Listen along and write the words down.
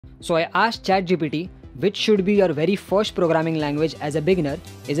So I asked ChatGPT which should be your very first programming language as a beginner.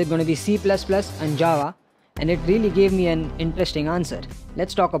 Is it going to be C++ and Java? And it really gave me an interesting answer.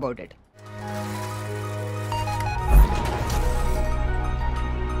 Let's talk about it.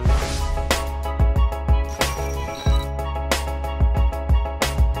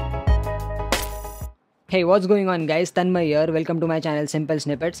 Hey, what's going on guys? Tanmay here. Welcome to my channel Simple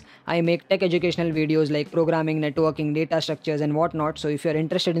Snippets. I make tech educational videos like programming, networking, data structures and whatnot. So if you're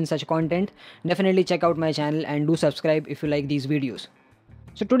interested in such content, definitely check out my channel and do subscribe if you like these videos.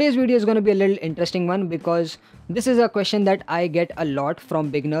 So today's video is going to be a little interesting one because this is a question that I get a lot from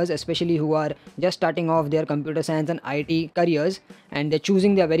beginners, especially who are just starting off their computer science and IT careers and they're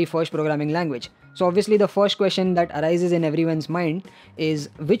choosing their very first programming language. So obviously the first question that arises in everyone's mind is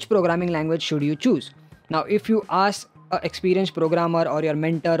which programming language should you choose? Now, if you ask an experienced programmer or your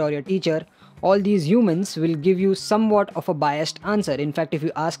mentor or your teacher, all these humans will give you somewhat of a biased answer. In fact, if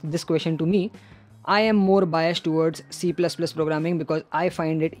you ask this question to me, I am more biased towards C++ programming because I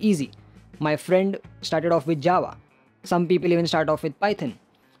find it easy. My friend started off with Java. Some people even start off with Python.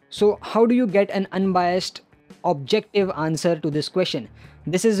 So how do you get an unbiased, objective answer to this question?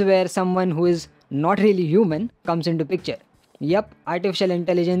 This is where someone who is not really human comes into picture. Yep, artificial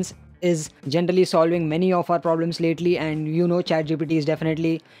intelligence is generally solving many of our problems lately, and you know ChatGPT is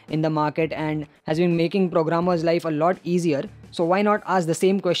definitely in the market and has been making programmers' life a lot easier. So why not ask the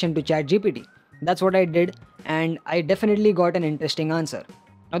same question to ChatGPT? That's what I did, and I definitely got an interesting answer.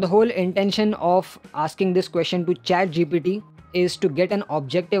 Now the whole intention of asking this question to ChatGPT is to get an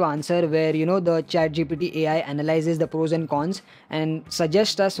objective answer where the ChatGPT AI analyzes the pros and cons and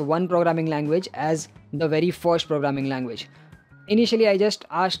suggests us one programming language as the very first programming language. Initially, I just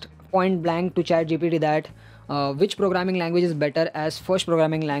asked point blank to ChatGPT that which programming language is better as first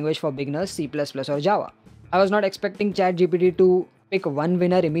programming language for beginners, C++ or Java. I was not expecting ChatGPT to pick one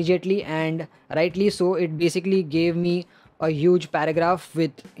winner immediately, and rightly so, it basically gave me a huge paragraph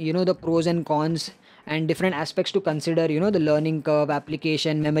with the pros and cons and different aspects to consider, the learning curve,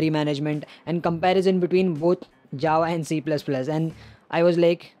 application, memory management and comparison between both Java and C++. And I was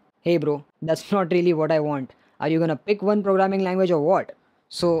like, hey bro, that's not really what I want. Are you gonna pick one programming language or what?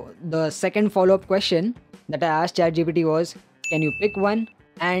 So the second follow-up question that I asked ChatGPT was, can you pick one?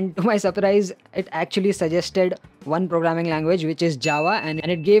 And to my surprise, it actually suggested one programming language, which is Java, and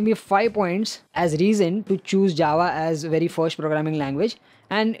it gave me 5 points as reason to choose Java as very first programming language.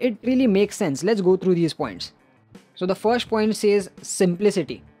 And it really makes sense. Let's go through these points. So the first point says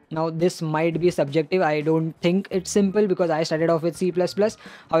simplicity. Now this might be subjective. I don't think it's simple because I started off with C++.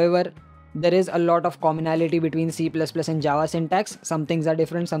 However, there is a lot of commonality between C++ and Java syntax. Some things are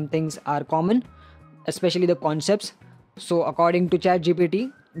different, some things are common, especially the concepts. So according to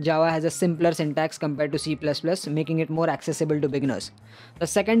ChatGPT, Java has a simpler syntax compared to C++, making it more accessible to beginners. The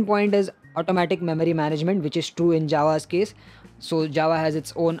second point is automatic memory management, which is true in Java's case. So Java has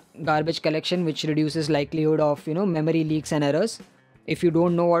its own garbage collection, which reduces likelihood of memory leaks and errors. If you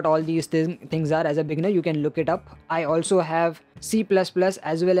don't know what all these things are as a beginner, you can look it up. I also have C++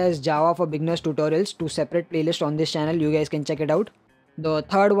 as well as Java for beginners tutorials, 2 separate playlists on this channel. You guys can check it out. The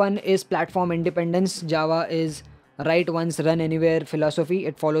third one is platform independence. Java is write once, run anywhere philosophy.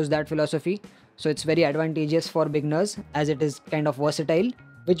 It follows that philosophy. So it's very advantageous for beginners as it is kind of versatile.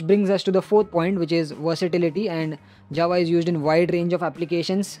 Which brings us to the fourth point, which is versatility, and Java is used in wide range of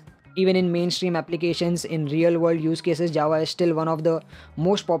applications. Even in mainstream applications, in real world use cases, Java is still one of the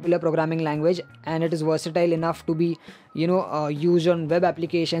most popular programming language, and it is versatile enough to be used on web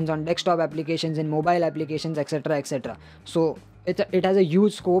applications, on desktop applications, in mobile applications, etc, etc. So it has a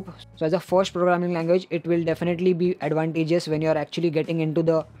huge scope. So as a first programming language, it will definitely be advantageous when you're actually getting into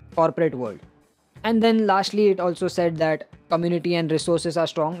the corporate world. And then lastly, it also said that community and resources are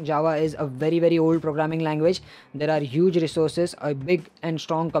strong. Java is a very old programming language. There are huge resources, a big and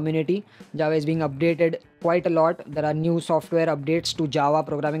strong community. Java is being updated quite a lot. There are new software updates to Java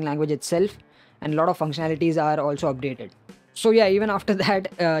programming language itself, and a lot of functionalities are also updated. So yeah, even after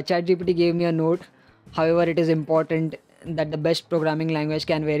that, ChatGPT gave me a note. However, it is important that the best programming language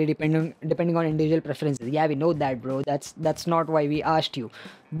can vary depending on individual preferences. Yeah, we know that, bro. That's not why we asked you.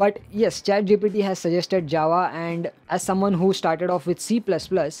 But yes, ChatGPT has suggested Java, and as someone who started off with C++,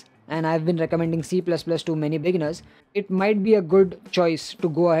 and I've been recommending C++ to many beginners, it might be a good choice to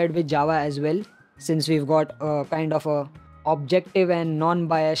go ahead with Java as well, since we've got a kind of a objective and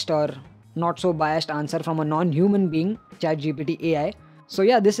non-biased or not so biased answer from a non-human being, ChatGPT AI. So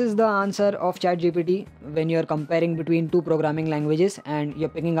yeah, this is the answer of ChatGPT when you're comparing between 2 programming languages and you're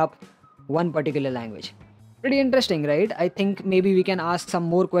picking up one particular language. Pretty interesting, right? I think maybe we can ask some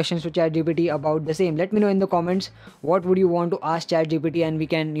more questions to ChatGPT about the same. Let me know in the comments what would you want to ask ChatGPT, and we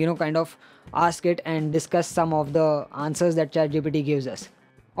can, kind of ask it and discuss some of the answers that ChatGPT gives us.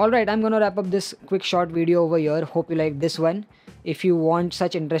 Alright, I'm gonna wrap up this quick short video over here. Hope you like this one. If you want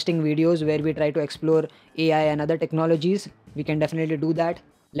such interesting videos where we try to explore AI and other technologies, we can definitely do that.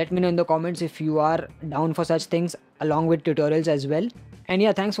 Let me know in the comments if you are down for such things along with tutorials as well. And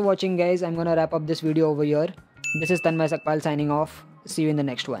yeah, thanks for watching guys. I'm gonna wrap up this video over here. This is Tanmay Sakpal signing off. See you in the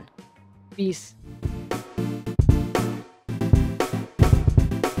next one. Peace.